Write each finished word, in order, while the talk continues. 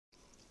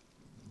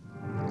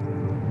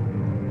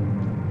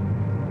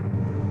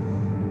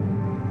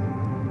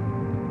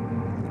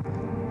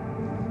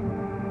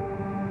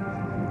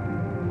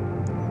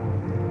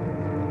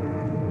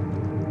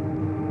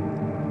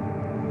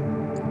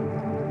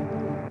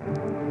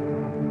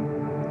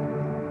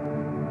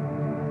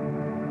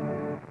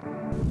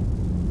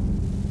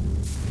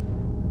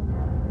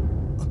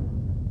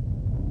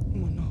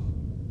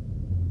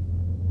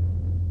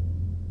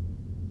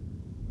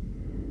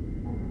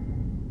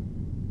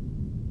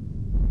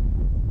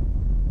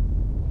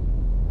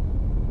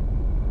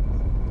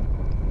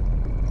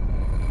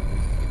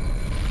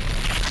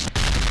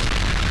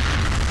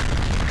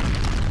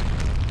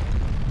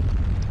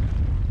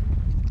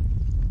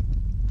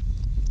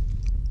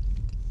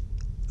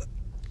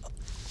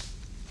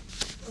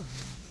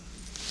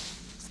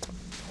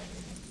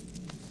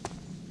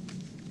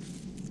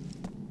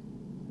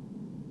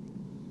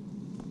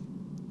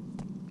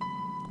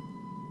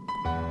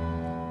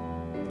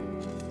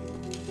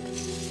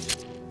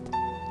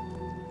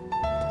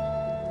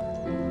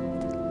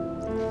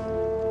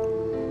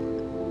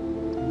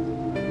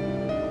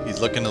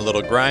looking a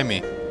little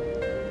grimy.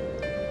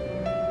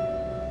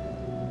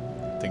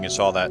 I think it's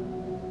all that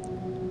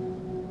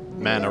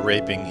mana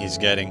raping he's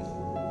getting.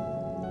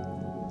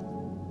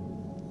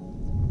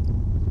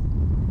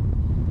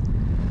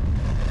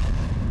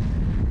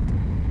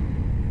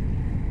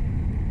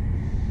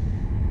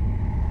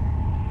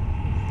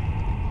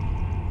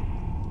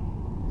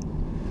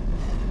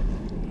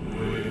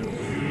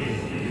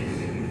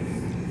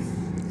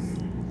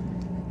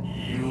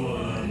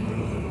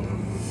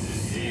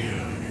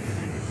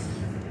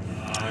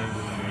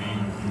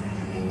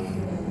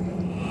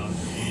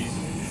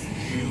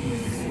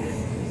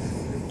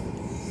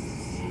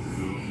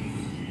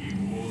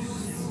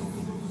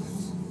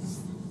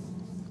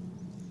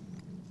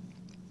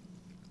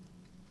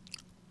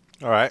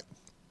 Alright.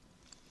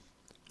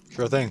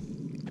 Sure thing.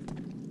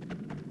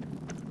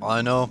 All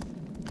I know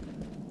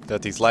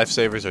that these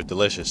lifesavers are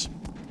delicious.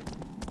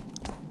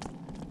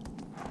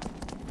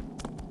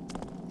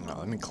 Now,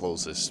 let me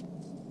close this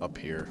up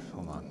here.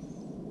 Hold on.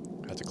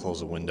 I have to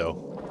close the window.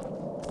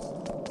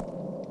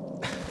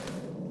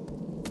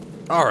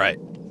 Alright.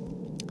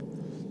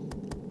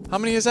 How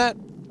many is that?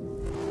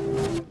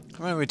 How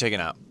many are we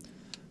taking out?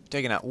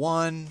 Taking out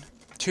 1,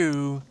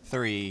 2,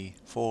 3,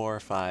 4,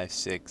 5,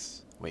 6.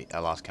 Wait, I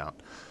lost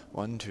count.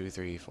 1, 2,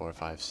 3, 4,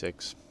 5,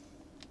 6,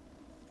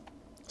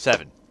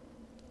 7.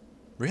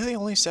 Really?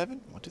 Only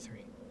 7? 1, 2,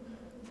 3,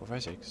 4,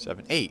 5, 6,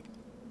 7, 8.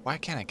 Why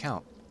can't I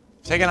count?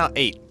 Taking out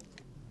 8.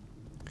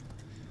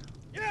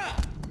 Yeah.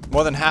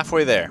 More than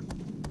halfway there.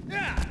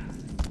 Yeah.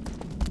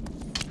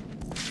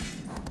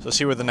 So let's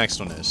see where the next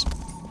one is.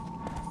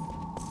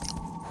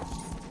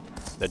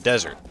 The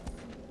desert.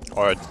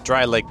 Or a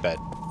dry lake bed.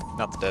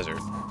 Not the desert.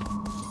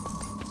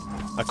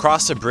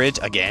 Across the bridge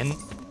again?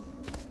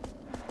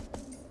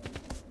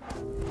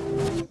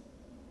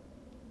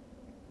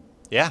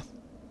 Yeah.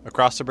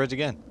 Across the bridge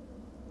again.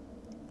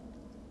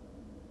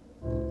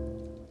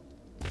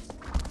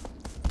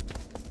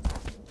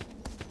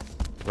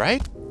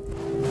 Right?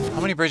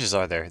 How many bridges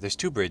are there? There's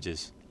 2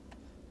 bridges.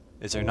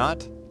 Is there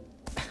not?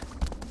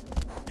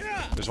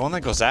 There's one that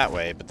goes that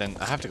way, but then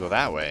I have to go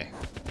that way.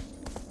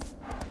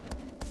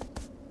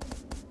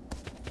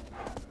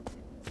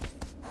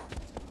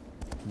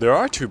 There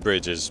are 2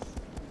 bridges.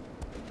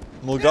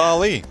 Well,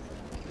 golly.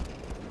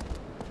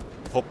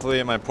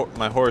 Hopefully my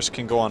horse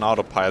can go on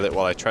autopilot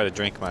while I try to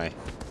drink my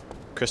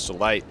crystal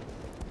light.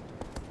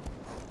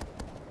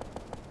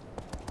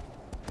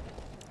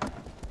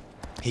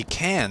 He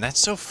can. That's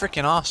so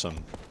freaking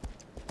awesome.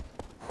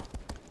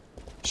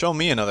 Show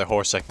me another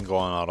horse that can go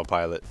on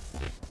autopilot.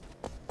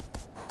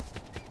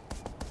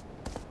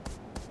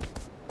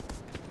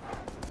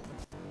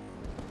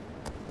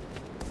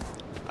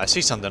 I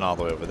see something all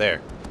the way over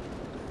there.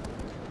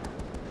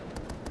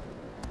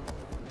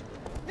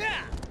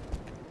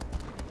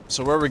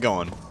 So where are we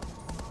going?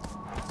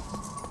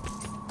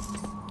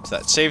 Is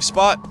that safe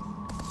spot?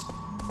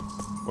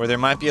 Where there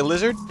might be a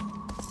lizard?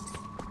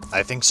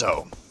 I think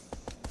so.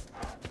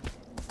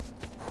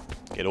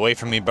 Get away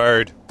from me,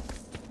 bird.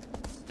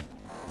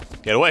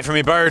 Get away from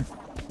me, bird!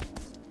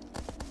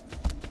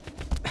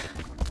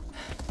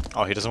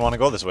 Oh, he doesn't want to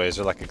go this way. Is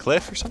there like a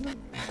cliff or something?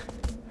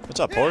 What's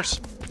up, horse?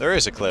 There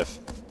is a cliff.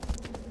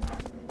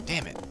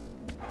 Damn it.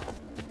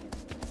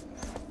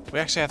 We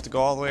actually have to go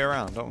all the way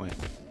around, don't we?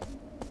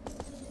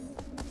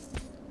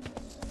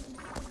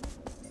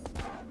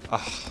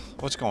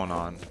 What's going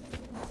on?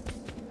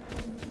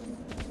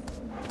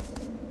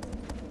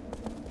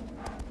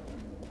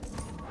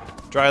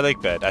 Dry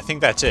lake bed. I think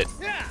that's it.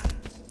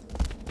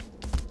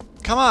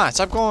 Come on,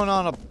 stop going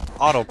on a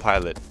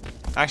autopilot.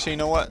 Actually, you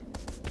know what?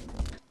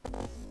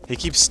 He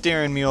keeps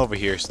steering me over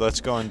here, so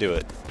let's go and do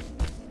it.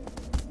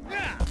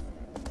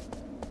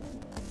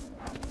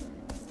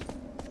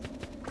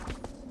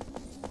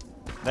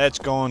 Let's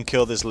go and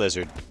kill this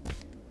lizard.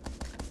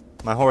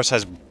 My horse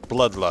has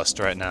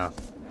bloodlust right now.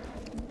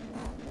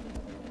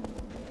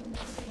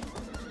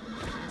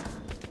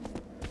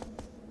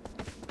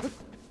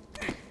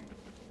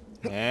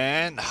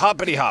 And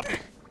hoppity hop.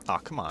 Oh,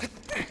 come on.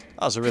 That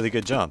was a really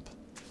good jump.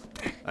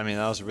 I mean,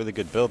 that was a really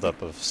good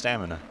buildup of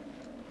stamina.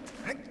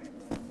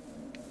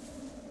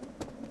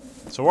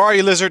 So where are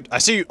you, lizard? I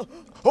see you.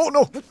 Oh,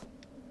 no.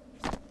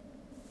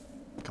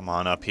 Come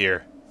on up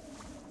here.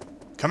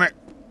 Come here.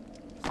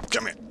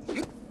 Come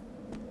here.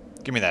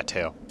 Give me that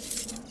tail.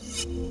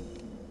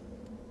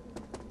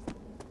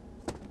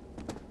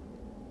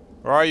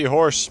 Where are you,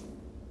 horse?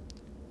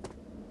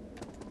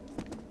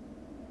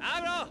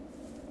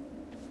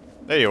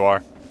 There you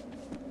are.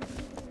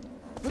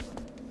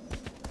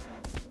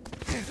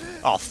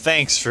 Oh,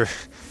 thanks for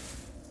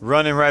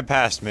running right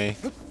past me.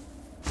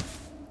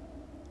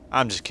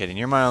 I'm just kidding.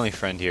 You're my only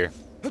friend here.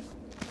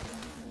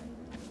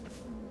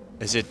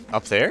 Is it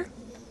up there?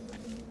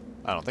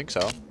 I don't think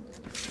so.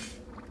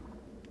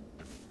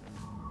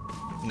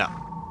 No.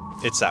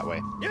 It's that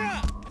way.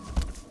 Yeah.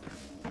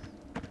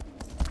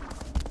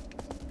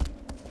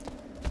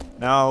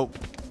 Now,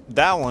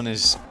 that one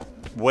is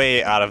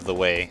way out of the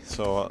way,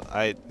 so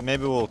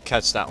maybe we'll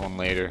catch that one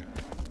later.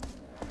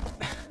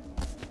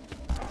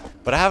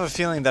 But I have a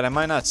feeling that I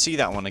might not see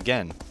that one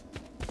again.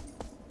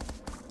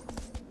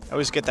 I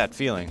always get that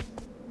feeling.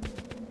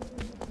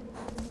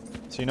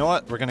 So you know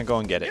what? We're gonna go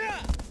and get it.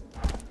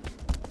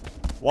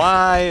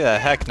 Why the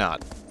heck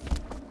not?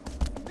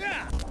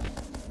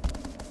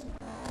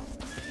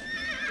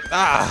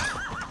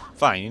 Ah!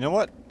 Fine, you know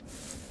what?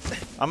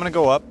 I'm gonna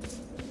go up,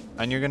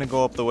 and you're gonna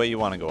go up the way you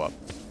want to go up.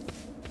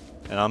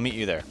 And I'll meet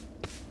you there.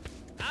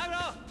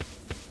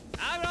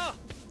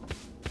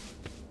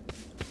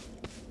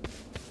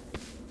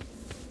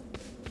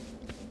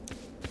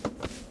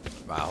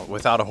 Wow,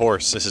 without a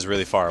horse, this is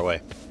really far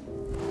away.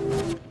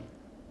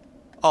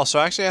 Oh, so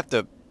I actually have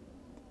to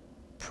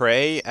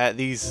pray at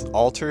these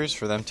altars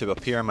for them to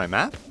appear on my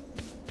map?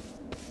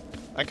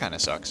 That kind of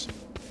sucks.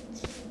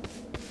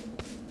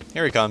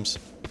 Here he comes.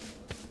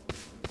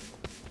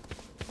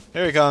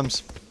 Here he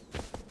comes.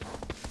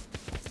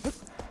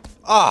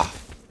 Ah!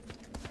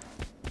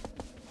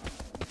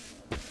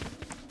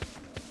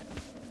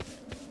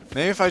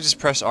 Maybe if I just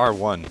press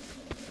R1,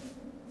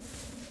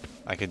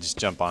 I could just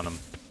jump on him.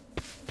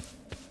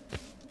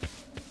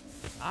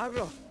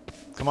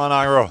 Come on,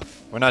 Agro.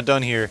 We're not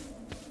done here.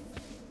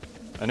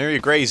 I know you're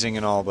grazing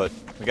and all, but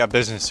we got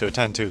business to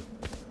attend to.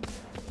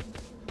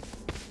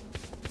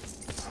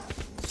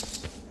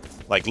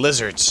 Like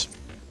lizards.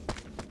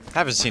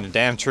 Haven't seen a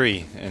damn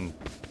tree in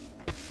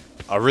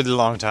a really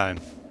long time.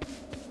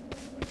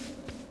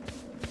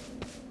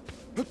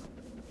 But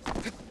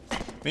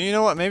you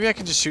know what? Maybe I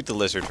can just shoot the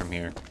lizard from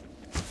here.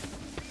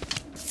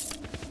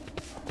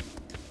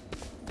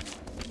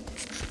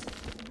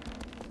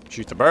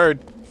 Shoot the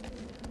bird.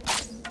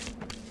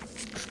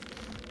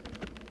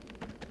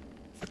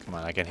 Come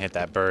on, I can hit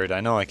that bird.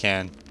 I know I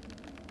can.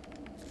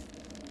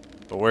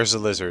 But where's the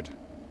lizard?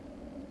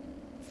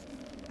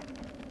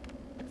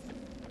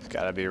 It's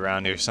gotta be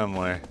around here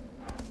somewhere.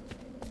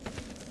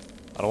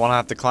 I don't want to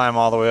have to climb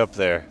all the way up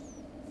there.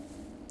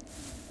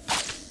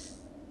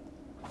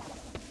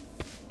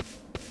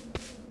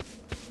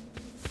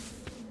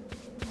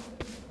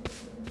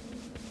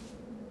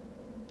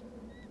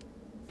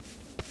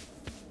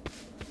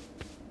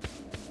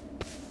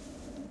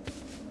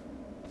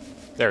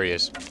 There he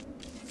is.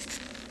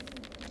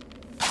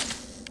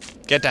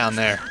 Get down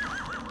there.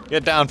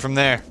 Get down from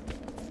there.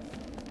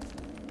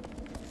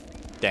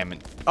 Damn it.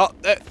 Oh,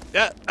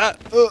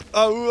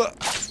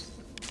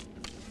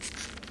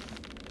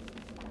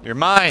 you're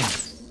mine.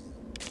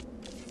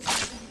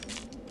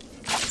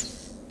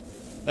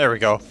 There we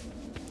go.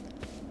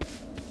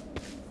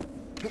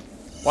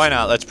 Why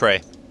not? Let's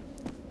pray.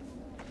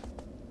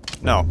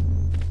 No.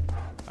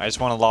 I just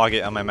want to log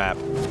it on my map.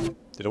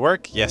 Did it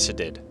work? Yes, it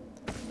did.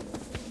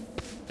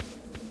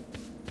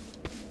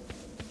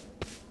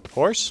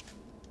 Horse?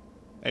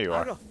 There you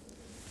are.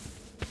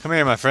 Come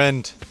here, my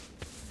friend.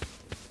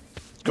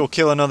 Let's go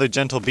kill another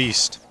gentle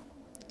beast.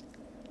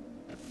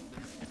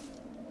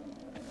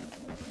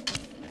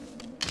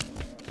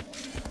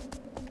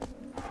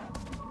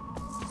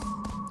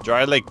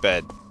 Dry lake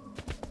bed.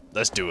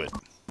 Let's do it.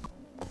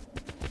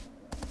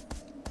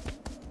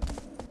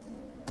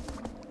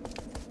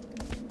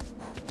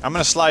 I'm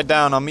gonna slide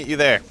down. I'll meet you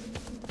there.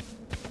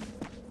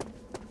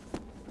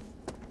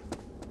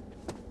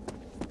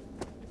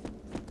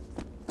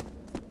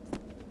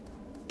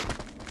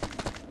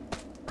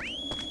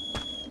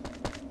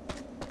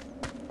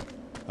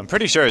 I'm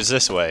pretty sure it's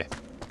this way.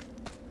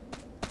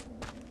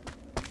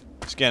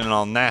 It's getting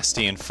all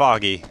nasty and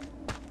foggy.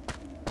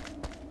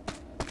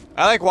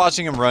 I like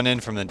watching him run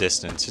in from the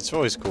distance. It's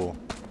always cool.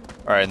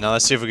 Alright, now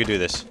let's see if we can do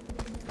this.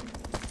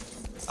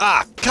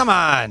 Ah, come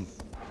on!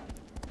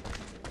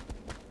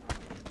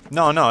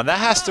 No, no, that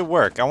has to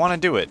work. I want to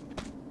do it.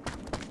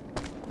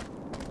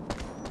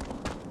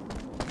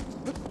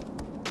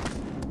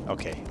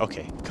 Okay,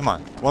 okay. Come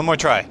on. One more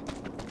try.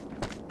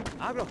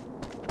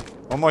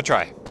 One more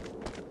try.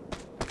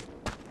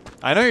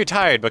 I know you're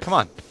tired, but come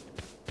on.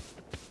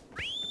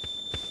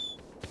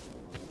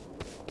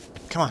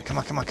 Come on, come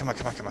on, come on, come on,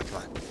 come on, come on, come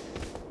on.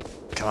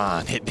 Come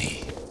on, hit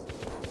me.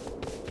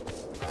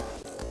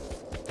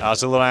 That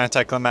was a little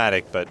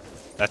anticlimactic, but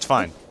that's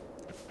fine.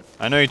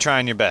 I know you're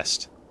trying your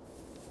best.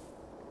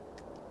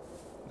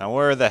 Now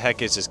where the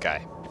heck is this guy?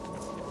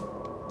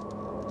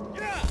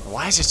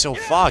 Why is it so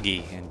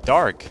foggy and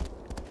dark?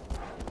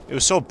 It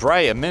was so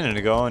bright a minute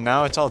ago, and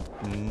now it's all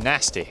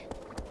nasty.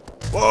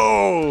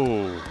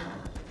 Whoa!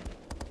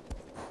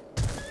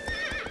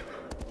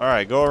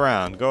 Alright, go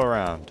around, go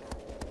around.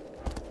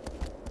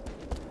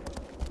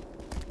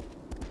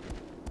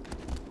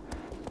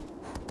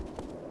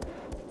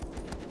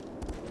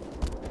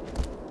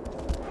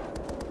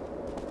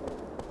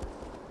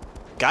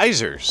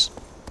 Geysers.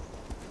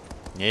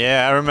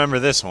 Yeah, I remember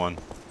this one.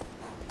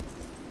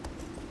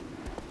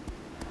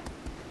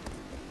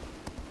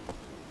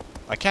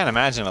 I can't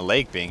imagine a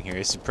lake being here.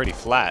 It's pretty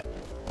flat.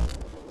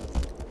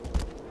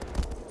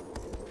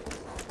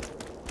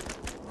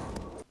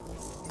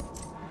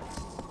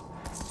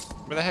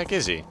 Where the heck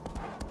is he?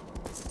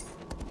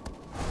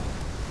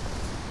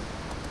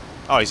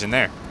 Oh, he's in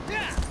there.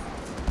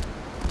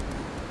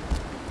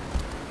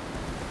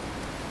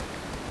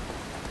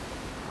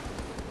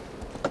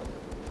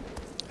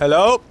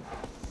 Hello?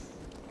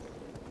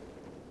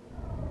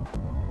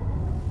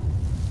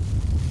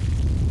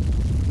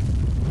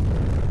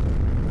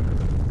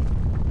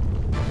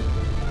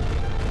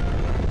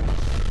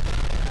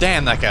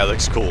 Damn, that guy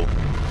looks cool.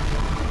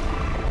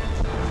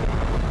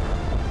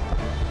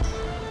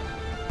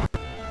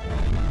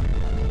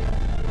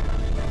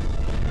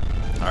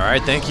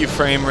 Alright, thank you,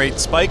 frame rate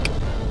spike,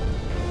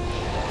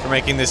 for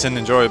making this an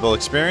enjoyable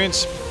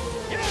experience.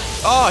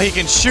 Oh, he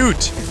can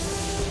shoot!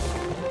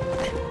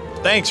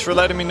 Thanks for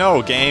letting me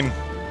know, game.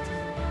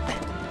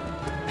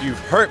 You've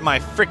hurt my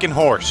freaking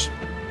horse.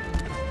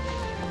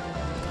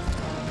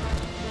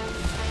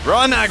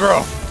 Run,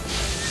 aggro!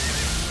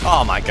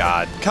 Oh my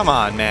god, come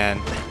on,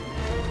 man.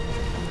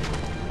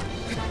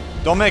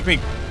 Don't make me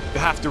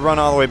have to run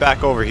all the way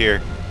back over here.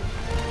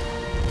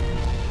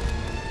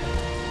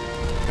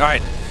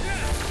 Alright.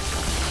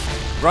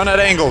 Run at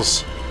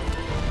angles.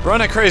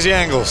 Run at crazy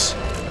angles.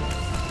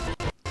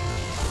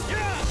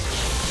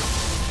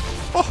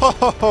 Oh ho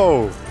ho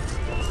ho!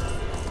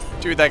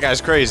 Dude, that guy's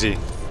crazy.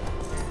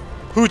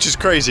 Hooch is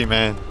crazy,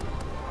 man.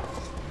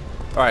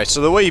 Alright, so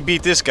the way you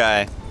beat this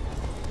guy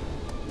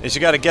is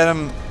you gotta get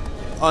him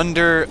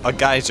under a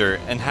geyser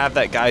and have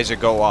that geyser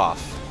go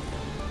off.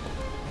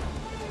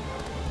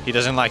 He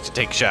doesn't like to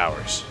take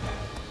showers.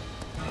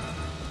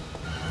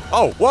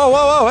 Oh, whoa,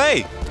 whoa, whoa,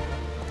 hey!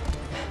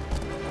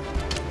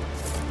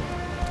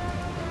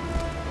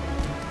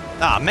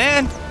 Ah,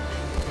 man!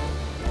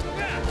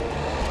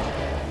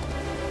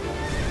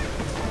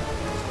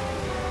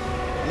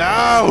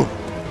 No!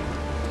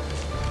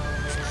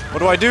 What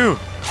do I do?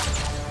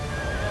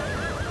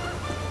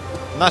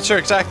 I'm not sure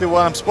exactly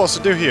what I'm supposed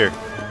to do here.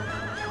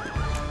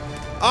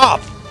 Ah!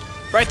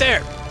 Right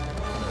there!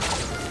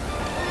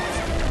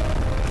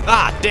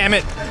 Ah, damn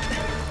it!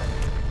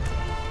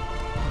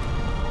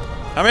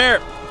 Come here!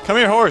 Come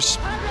here, horse!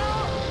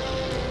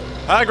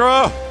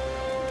 Aggro!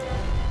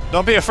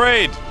 Don't be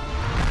afraid!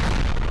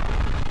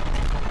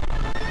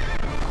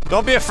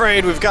 Don't be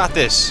afraid, we've got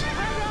this.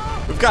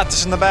 We've got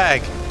this in the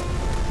bag.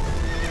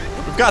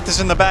 We've got this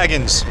in the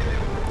baggins.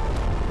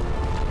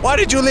 Why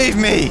did you leave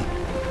me?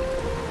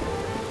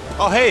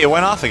 Oh hey, it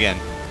went off again.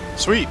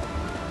 Sweet.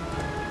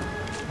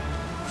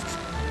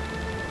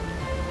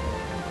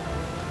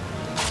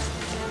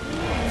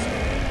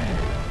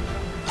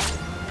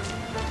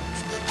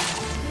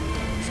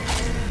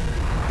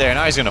 There,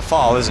 now he's gonna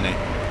fall, isn't he?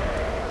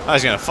 Now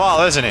he's gonna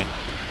fall, isn't he?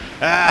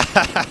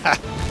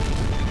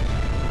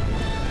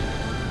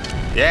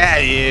 Yeah,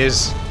 he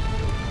is.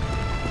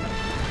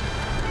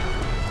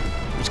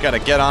 We just gotta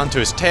get onto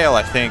his tail,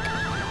 I think.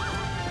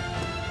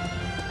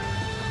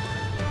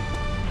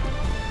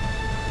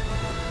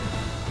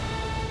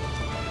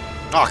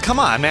 Oh, come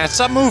on, man.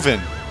 Stop moving.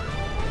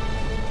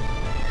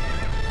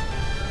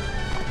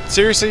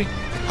 Seriously?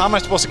 How am I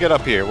supposed to get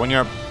up here when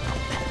you're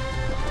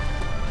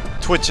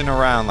twitching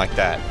around like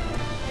that?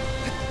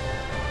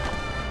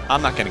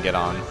 I'm not gonna get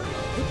on.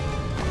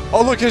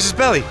 Oh, look, here's his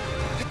belly.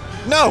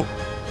 No!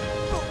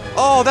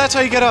 Oh, that's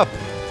how you get up.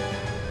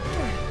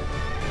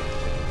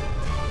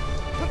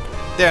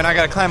 There, and I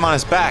gotta climb on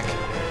his back.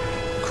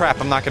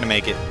 Crap, I'm not gonna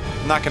make it.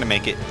 I'm not gonna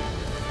make it.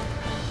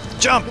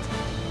 Jump!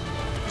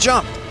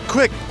 Jump!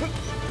 Quick!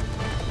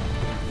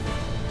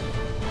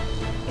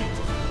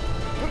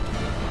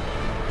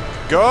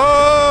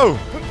 Go!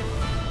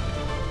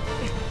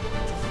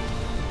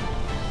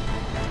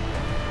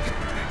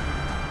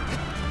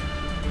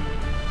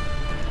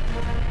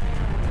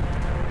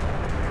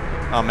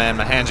 Oh man,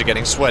 my hands are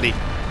getting sweaty.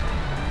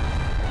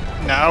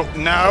 No,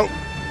 no,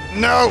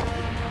 no!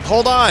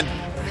 Hold on!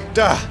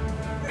 Duh!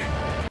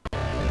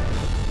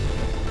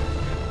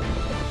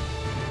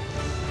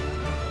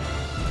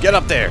 Get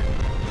up there!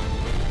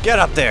 Get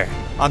up there!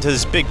 Onto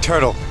this big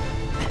turtle.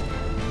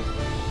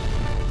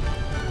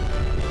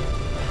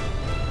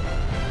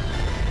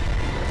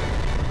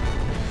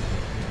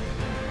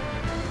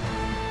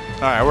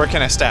 Alright, where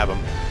can I stab him?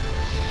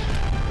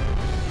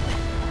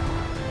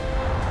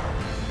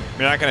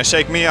 You're not gonna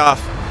shake me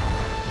off.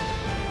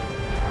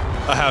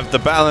 I have the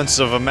balance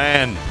of a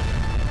man.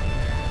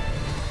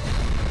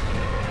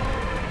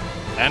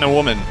 And a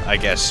woman, I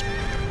guess.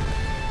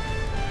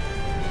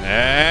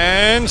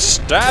 And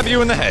stab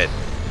you in the head.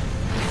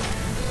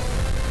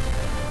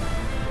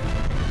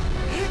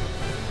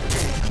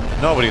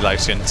 Nobody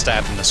likes getting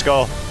stabbed in the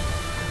skull.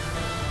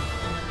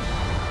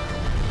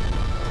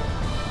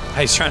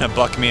 He's trying to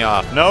buck me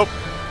off. Nope,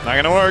 not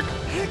gonna work.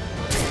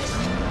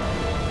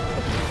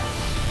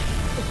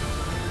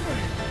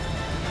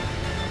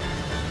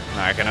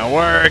 Not gonna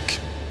work.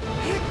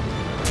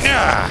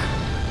 Ah.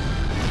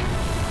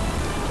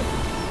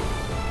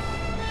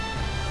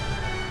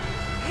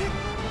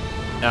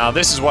 Now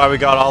this is why we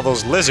got all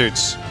those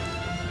lizards.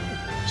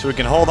 So we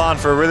can hold on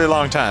for a really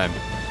long time.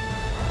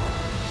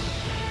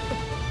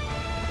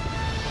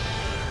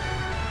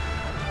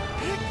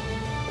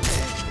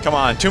 Come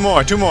on, two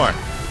more, two more.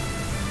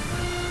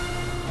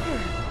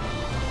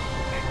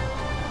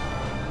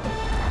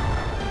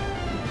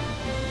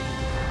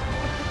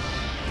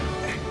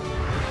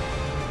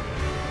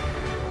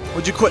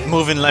 Would you quit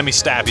moving and let me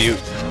stab you?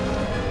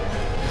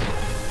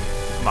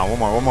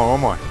 on, one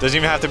more. Doesn't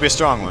even have to be a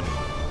strong one.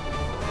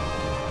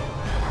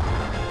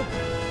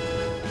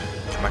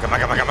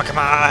 Come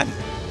on.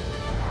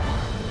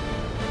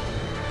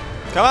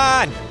 Come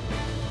on!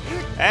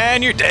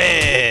 And you're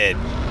dead!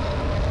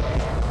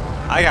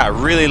 I got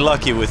really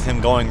lucky with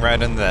him going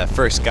right into that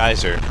first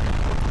geyser.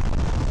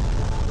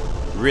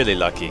 Really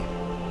lucky.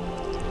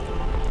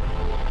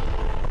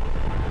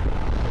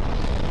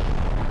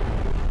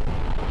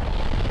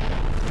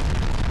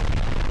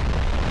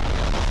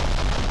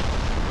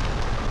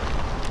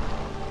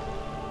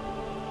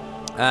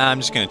 I'm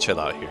just gonna chill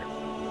out here.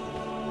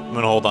 I'm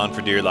gonna hold on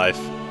for dear life.